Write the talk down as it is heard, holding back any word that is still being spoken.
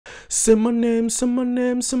Say my name, say my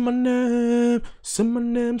name, say my name, say my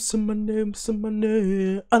name, say my name, say my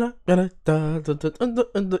name.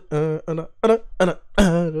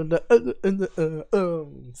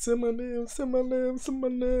 Say my name, say my name, say my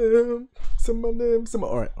name, say my name, say my.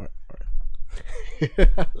 All right.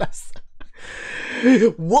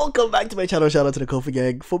 Welcome back to my channel. Shout out to the QoFy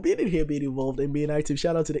gang for being in here, being involved, and being active.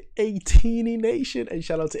 Shout out to the Ateez Nation and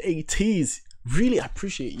shout out to Ateez. Really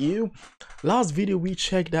appreciate you. Last video we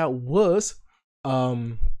checked out was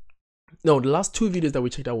the last two videos that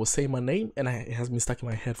we checked out was Say My Name, and it has been stuck in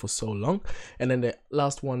my head for so long. And then the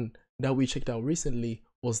last one that we checked out recently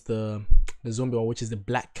was the zombie one, which is the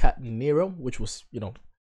Black Cat Nero, which was, you know,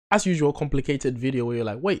 as usual, complicated video where you're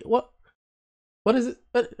like, wait, what is it?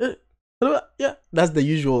 Yeah, that's the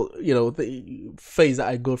usual, you know, the phase that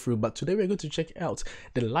I go through. But today we're going to check out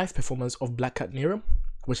the live performance of Black Cat Nero,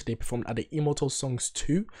 which they performed at the Immortal Songs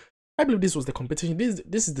 2. I believe this was the competition.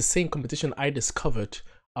 This is the same competition I discovered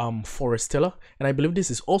Forestella, and I believe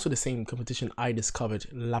this is also the same competition I discovered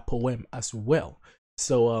La Poème as well.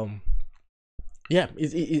 So yeah,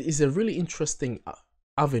 it's a really interesting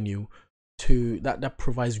avenue to that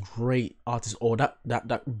provides great artists, or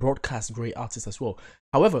that broadcasts great artists as well.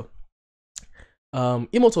 However,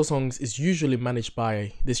 Immortal Songs is usually managed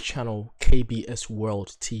by this channel KBS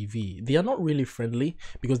World TV. They are not really friendly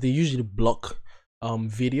because they usually block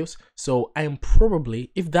videos. So I am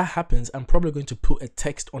probably, if that happens, I'm probably going to put a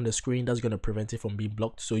text on the screen that's going to prevent it from being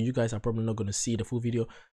blocked. So you guys are probably not going to see the full video.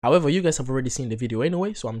 However, you guys have already seen the video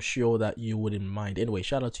anyway, so I'm sure that you wouldn't mind. Anyway,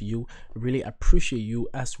 shout out to you. Really appreciate you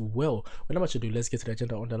as well. Without much ado, let's get to the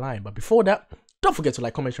agenda on the line. But before that, don't forget to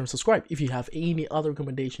like, comment, share, and subscribe. If you have any other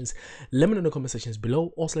recommendations, let me know in the comment sections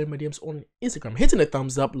below. Also, like my DMs on Instagram. Hitting a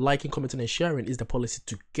thumbs up, liking, commenting, and sharing is the policy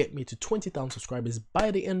to get me to 20,000 subscribers by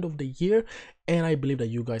the end of the year. And I believe that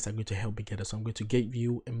you guys are going to help me get it. So I'm going to give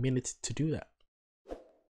you a minute to do that.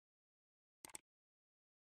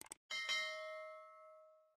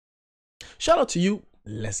 Shout out to you.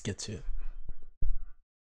 Let's get to it.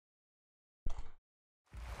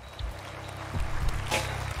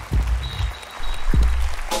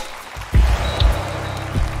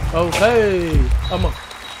 Okay, I'm up.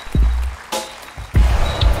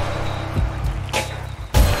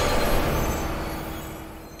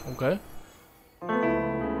 Okay.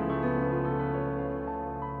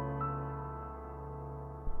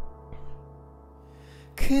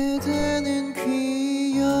 그대는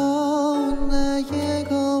귀여운 나의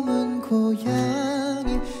검은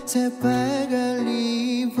고양이 새빨간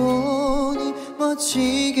리본이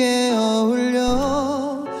멋지게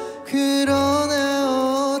어울려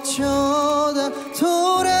그러나 어쩌다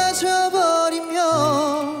돌아져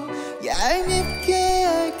버리면 얄밉게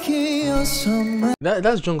얽히어서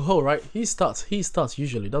That's Jung-ho, right? He starts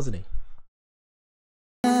usually, doesn't he?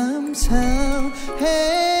 감사해요.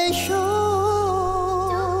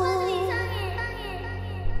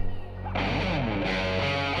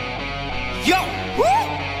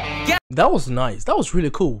 That was nice. That was really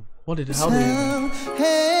cool. How did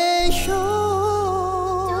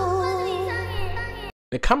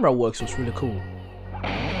the camera works was really cool.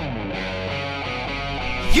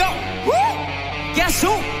 Yo, guess who?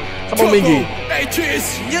 Come on, Mingy.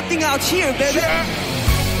 Ateez, nothing out here, baby.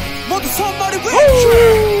 모두 손머리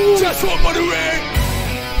위. 자 손머리 위.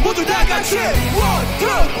 모두 다 같이. 1, 2,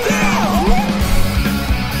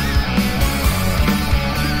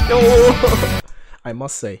 3. Yo, I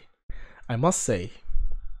must say,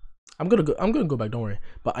 I'm gonna go back. Don't worry,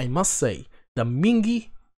 but I must say that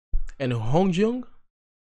Mingy and Hongjung,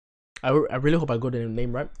 I really hope I got the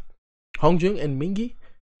name right. Hongjung and Mingy,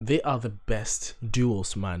 they are the best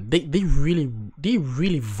duos, man. They really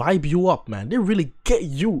vibe you up, man. They really get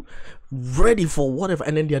you ready for whatever,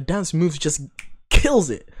 and then their dance moves just kills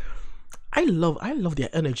it. I love their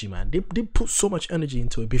energy, man. They put so much energy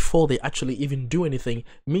into it before they actually even do anything.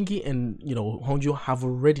 Mingy and, you know, Hongjung have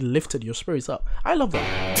already lifted your spirits up. I love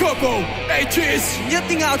that. Turbo, Ateez,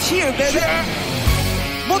 nothing out here, baby.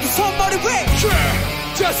 모두 손머리 위.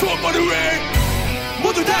 자 손머리 위.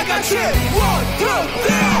 모두 다 같이. 1, 2,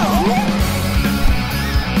 3.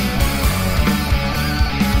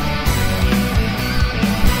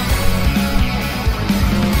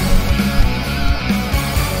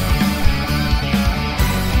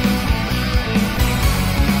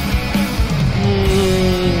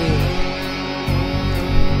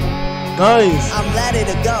 Nice. I'm ready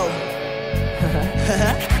to go.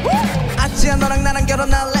 아찌야 너랑 나랑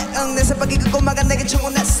결혼할래. 응, 내 새벽이 그 꼬마가 내게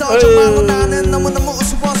청혼했어. 정말로 나는 너무너무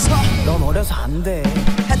우스워서. 넌 어려서 안 돼.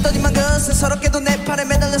 했더니만 그새 서럽게도 내 팔에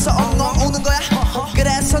매달려서 엉엉 우는 거야.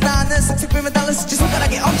 그래서 나는 싹싹 빌며 달렸었지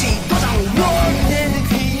손가락에 엄지. 너는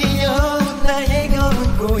귀여워.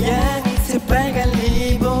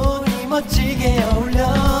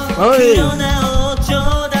 어이. 그러나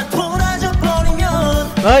어쩌다 돌아져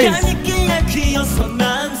버리면 갈길 얇히어서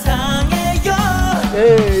난 상해요.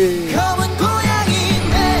 에이. 검은 고양이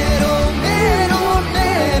메로 메로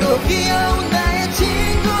메로 귀여운 나의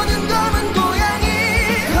친구는 검은 고양이.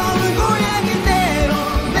 검은 고양이 메로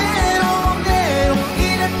메로 메로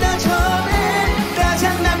이랬다 저랬다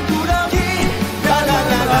장난꾸러기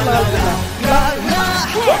라라라라라라.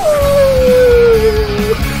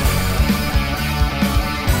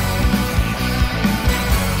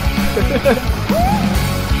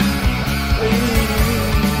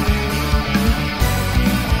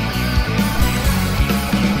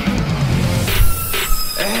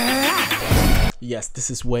 Yes, this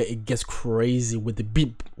is where it gets crazy with the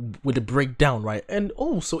beat, with the breakdown, right? And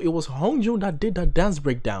also it was Hongjoong that did that dance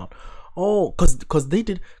breakdown. Oh, cause they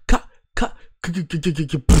did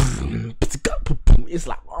it's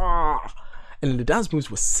like and the dance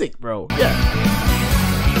moves were sick, bro. Yeah,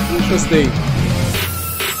 interesting.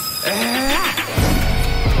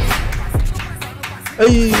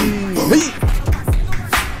 Hey,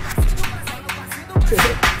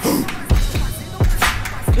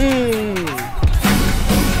 hey.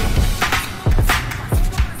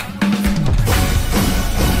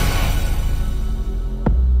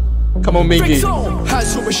 Come on, Mingy.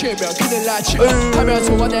 한숨을 쉬면 그늘 나지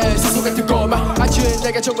하면서 원해 사소 같은 것만 아침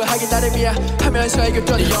내가 정말 하기 나름이야 하면서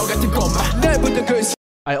애교더니 영 같은 것만 내 묻는 그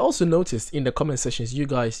I also noticed in the comment sections you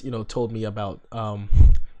guys, told me about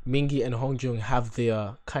Mingy and Hongjoong have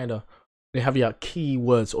their they have their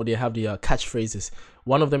keywords or they have their catchphrases.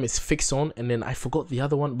 One of them is fix on, and then I forgot the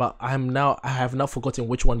other one, but I have now forgotten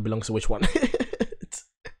which one belongs to which one.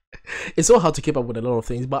 It's so hard to keep up with a lot of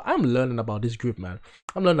things, but I'm learning about this group, man.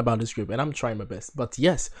 I'm learning about this group and I'm trying my best. But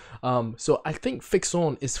yes, so I think fix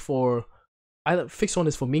on is for either fix on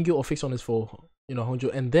is for Mingy or fix on is for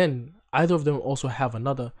Hongjoong, and then either of them also have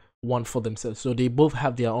another one for themselves. So they both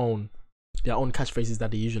have their own catchphrases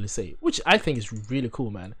that they usually say, which I think is really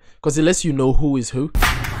cool, man, because it lets you know who is who.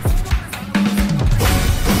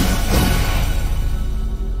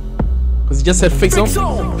 Because he just said fix on.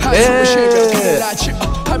 Yeah.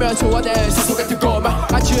 하면서 원해 사소 같은 것만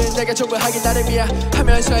아침 내가 정말 하기 나름이야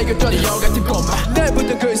하면서 애교더니 영 같은 것만 내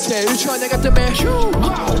묻는 글쎄 유치원 애 같다며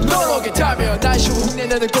널 오겠다며 난 쉬고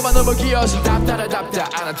흉내내는 것만 너무 귀여워서 답답다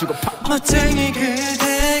안아주고 팍 멋쟁이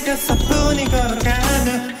그대가 사뿐히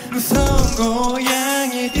걸어가는 무서운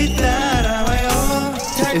고양이 뒤따라와요.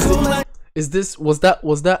 was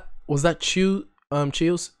that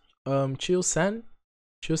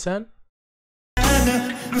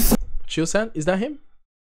Chiu-san? Is that him?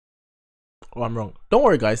 Oh, I'm wrong. Don't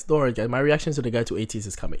worry, guys. My reaction to the guy to Ateez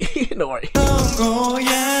is coming. Don't worry.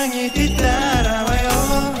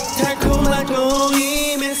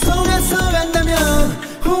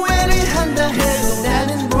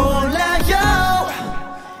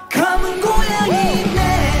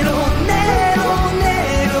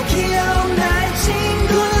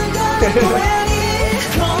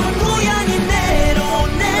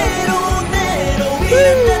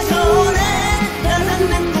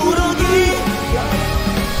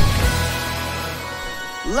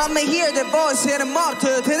 Let me hear the voice in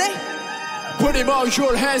Immortal today. Put him on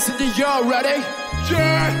your hands in the air, ready?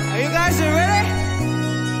 Yeah. Are you guys ready?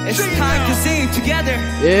 It's time to sing together.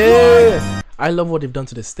 Yeah. I love what they've done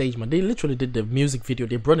to the stage, man. They literally did the music video.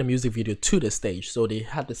 They brought the music video to the stage, so they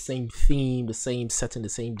had the same theme, the same setting, the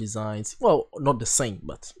same designs. Well, not the same,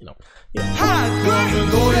 but yeah.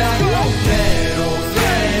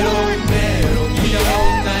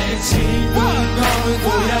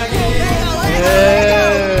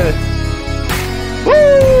 Woo!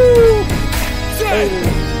 Hey.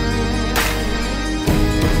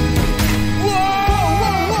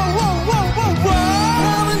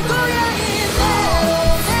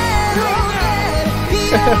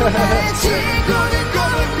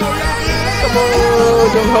 Come on,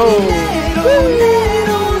 Jungho.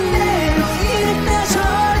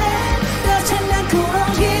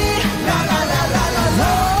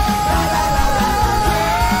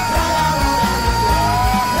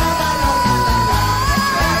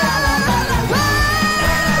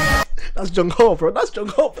 That's Jungho, bro. That's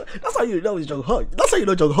Jungho. That's how you know it's Jungho. That's how you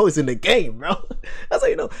know Jungho is in the game, bro. That's how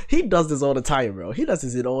you know. He does this all the time, bro. He does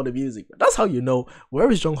this in all the music. That's how you know.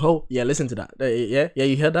 Where is Jungho? Yeah, listen to that. Yeah,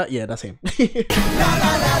 you heard that? Yeah, that's him.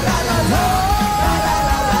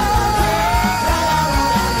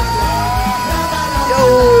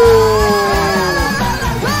 Yo.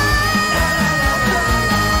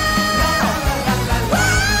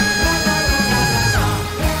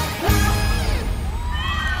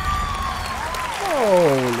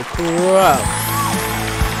 Holy crap.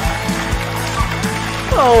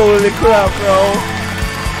 Holy crap, bro.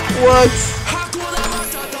 What?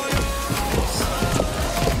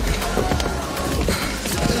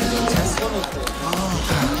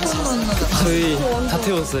 저희 다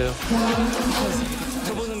태웠어요.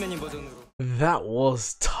 That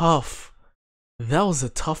was tough. That was a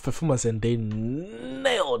tough performance and they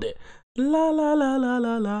nailed it. La la la la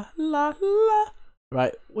la la la la.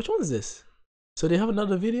 Right, which one is this? So they have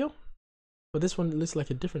another video? But this one looks like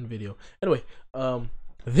a different video. Anyway,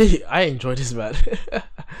 I enjoyed this, man.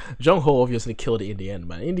 Jungho obviously killed it in the end,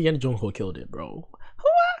 man. In the end, Jungho killed it, bro.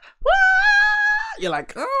 You're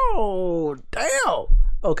like, oh, damn.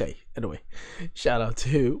 Okay, anyway, shout out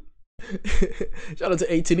to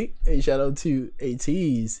Ateez and shout out to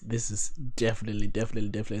Ateez. This is definitely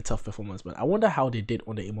a tough performance, man. I wonder how they did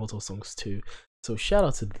on the Immortal songs too. So shout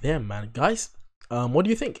out to them, man. Guys, what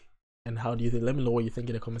do you think? And how do you think? Let me know what you think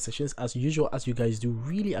in the comment sections. As usual, as you guys do,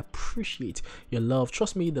 really appreciate your love.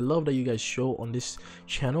 Trust me, the love that you guys show on this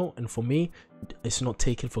channel, and for me, it's not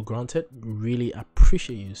taken for granted. Really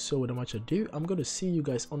appreciate you. So without much ado, I'm gonna see you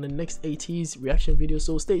guys on the next Ateez reaction video.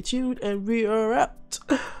 So stay tuned, and we are out.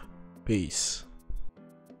 Peace.